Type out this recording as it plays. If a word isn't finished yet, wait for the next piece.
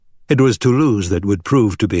It was Toulouse that would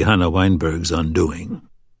prove to be Hannah Weinberg's undoing.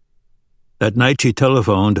 That night she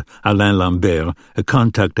telephoned Alain Lambert, a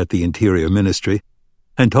contact at the Interior Ministry,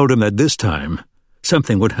 and told him that this time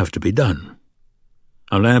something would have to be done.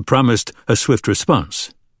 Alain promised a swift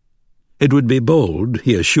response. It would be bold,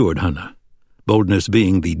 he assured Hannah, boldness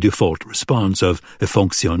being the default response of a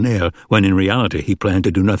fonctionnaire when in reality he planned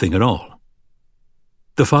to do nothing at all.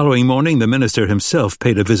 The following morning the minister himself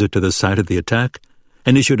paid a visit to the site of the attack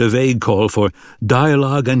and issued a vague call for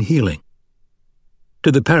dialogue and healing.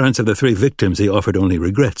 To the parents of the 3 victims he offered only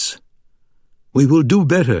regrets. "We will do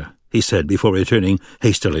better," he said before returning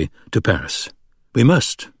hastily to Paris. "We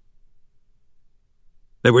must."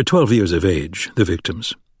 They were 12 years of age, the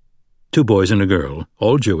victims. 2 boys and a girl,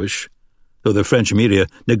 all Jewish, though the French media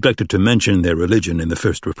neglected to mention their religion in the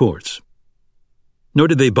first reports. Nor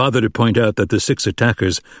did they bother to point out that the 6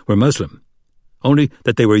 attackers were Muslim, only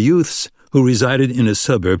that they were youths who resided in a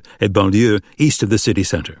suburb, a banlieue, east of the city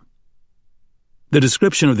center. The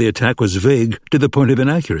description of the attack was vague to the point of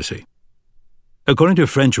inaccuracy. According to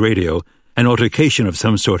French radio, an altercation of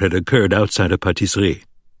some sort had occurred outside a pâtisserie.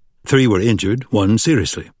 3 were injured, 1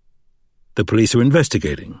 seriously. The police were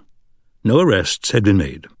investigating. No arrests had been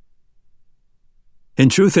made. In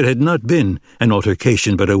truth, it had not been an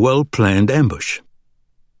altercation but a well-planned ambush.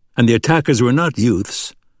 And the attackers were not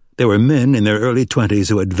youths. They were men in their early 20s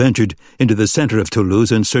who had ventured into the center of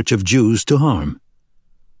Toulouse in search of Jews to harm.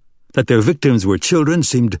 That their victims were children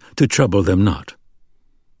seemed to trouble them not.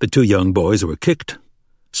 The 2 young boys were kicked,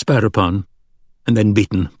 spat upon, and then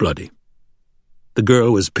beaten bloody. The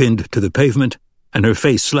girl was pinned to the pavement and her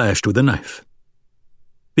face slashed with a knife.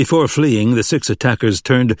 Before fleeing, the 6 attackers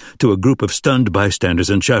turned to a group of stunned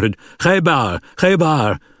bystanders and shouted, "Khaybar!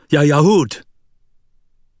 Khaybar! Ya Yahud!"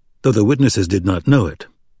 Though the witnesses did not know it,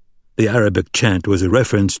 the Arabic chant was a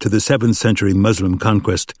reference to the 7th century Muslim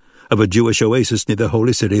conquest of a Jewish oasis near the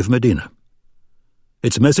holy city of Medina.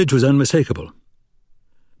 Its message was unmistakable.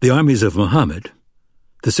 The armies of Muhammad,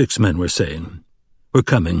 the 6 men were saying, were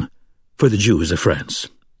coming for the Jews of France.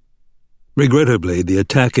 Regrettably, the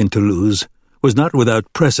attack in Toulouse was not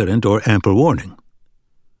without precedent or ample warning.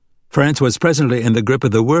 France was presently in the grip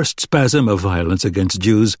of the worst spasm of violence against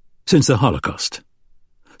Jews since the Holocaust.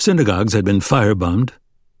 Synagogues had been firebombed,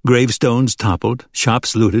 gravestones toppled,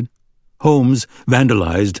 shops looted, homes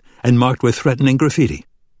vandalized and marked with threatening graffiti.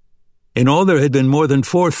 In all, there had been more than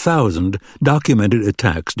 4,000 documented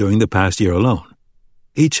attacks during the past year alone,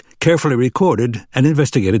 each carefully recorded and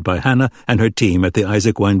investigated by Hannah and her team at the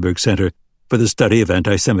Isaac Weinberg Center for the Study of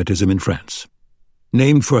Anti-Semitism in France.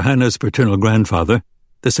 Named for Hannah's paternal grandfather,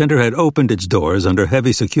 the center had opened its doors under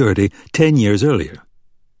heavy security 10 years earlier.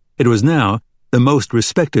 It was now the most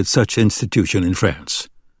respected such institution in France,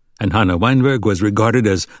 and Hannah Weinberg was regarded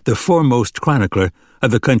as the foremost chronicler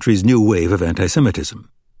of the country's new wave of anti-Semitism.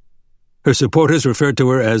 Her supporters referred to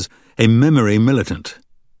her as a memory militant,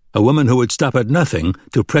 a woman who would stop at nothing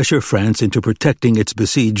to pressure France into protecting its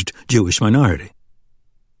besieged Jewish minority.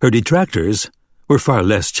 Her detractors were far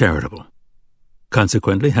less charitable.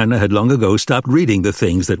 Consequently, Hannah had long ago stopped reading the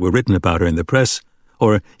things that were written about her in the press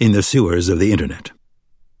or in the sewers of the Internet.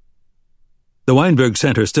 The Weinberg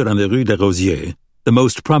Center stood on the Rue des Rosiers, the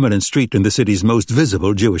most prominent street in the city's most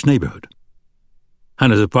visible Jewish neighborhood.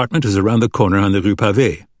 Hannah's apartment is around the corner on the Rue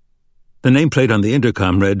Pavée. The nameplate on the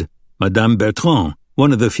intercom read, Madame Bertrand,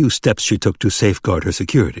 one of the few steps she took to safeguard her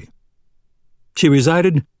security. She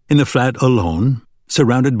resided in the flat alone,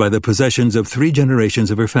 surrounded by the possessions of 3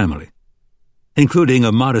 generations of her family, including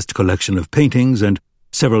a modest collection of paintings and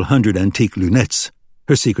several hundred antique lunettes,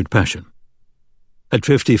 her secret passion. At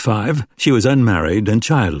 55, she was unmarried and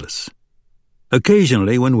childless.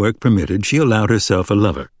 Occasionally, when work permitted, she allowed herself a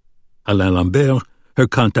lover. Alain Lambert, her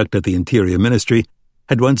contact at the Interior Ministry,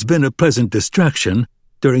 had once been a pleasant distraction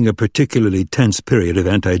during a particularly tense period of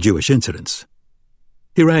anti-Jewish incidents.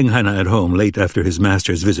 He rang Hannah at home late after his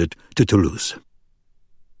master's visit to Toulouse.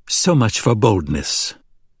 "So much for boldness,"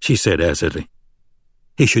 she said acidly.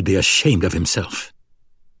 "He should be ashamed of himself."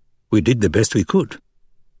 "We did the best we could."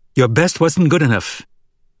 "Your best wasn't good enough."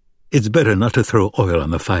 "It's better not to throw oil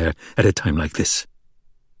on the fire at a time like this."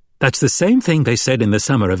 "That's the same thing they said in the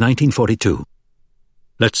summer of 1942.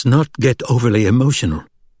 "Let's not get overly emotional."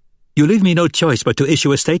 "You leave me no choice but to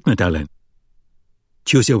issue a statement, Alain."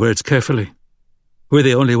 "Choose your words carefully. We're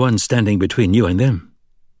the only ones standing between you and them."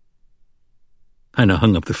 Hannah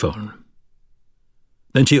hung up the phone.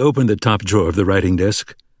 Then she opened the top drawer of the writing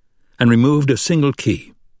desk and removed a single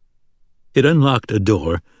key. It unlocked a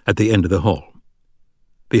door at the end of the hall.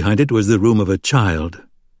 Behind it was the room of a child,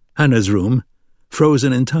 Hannah's room,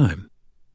 frozen in time.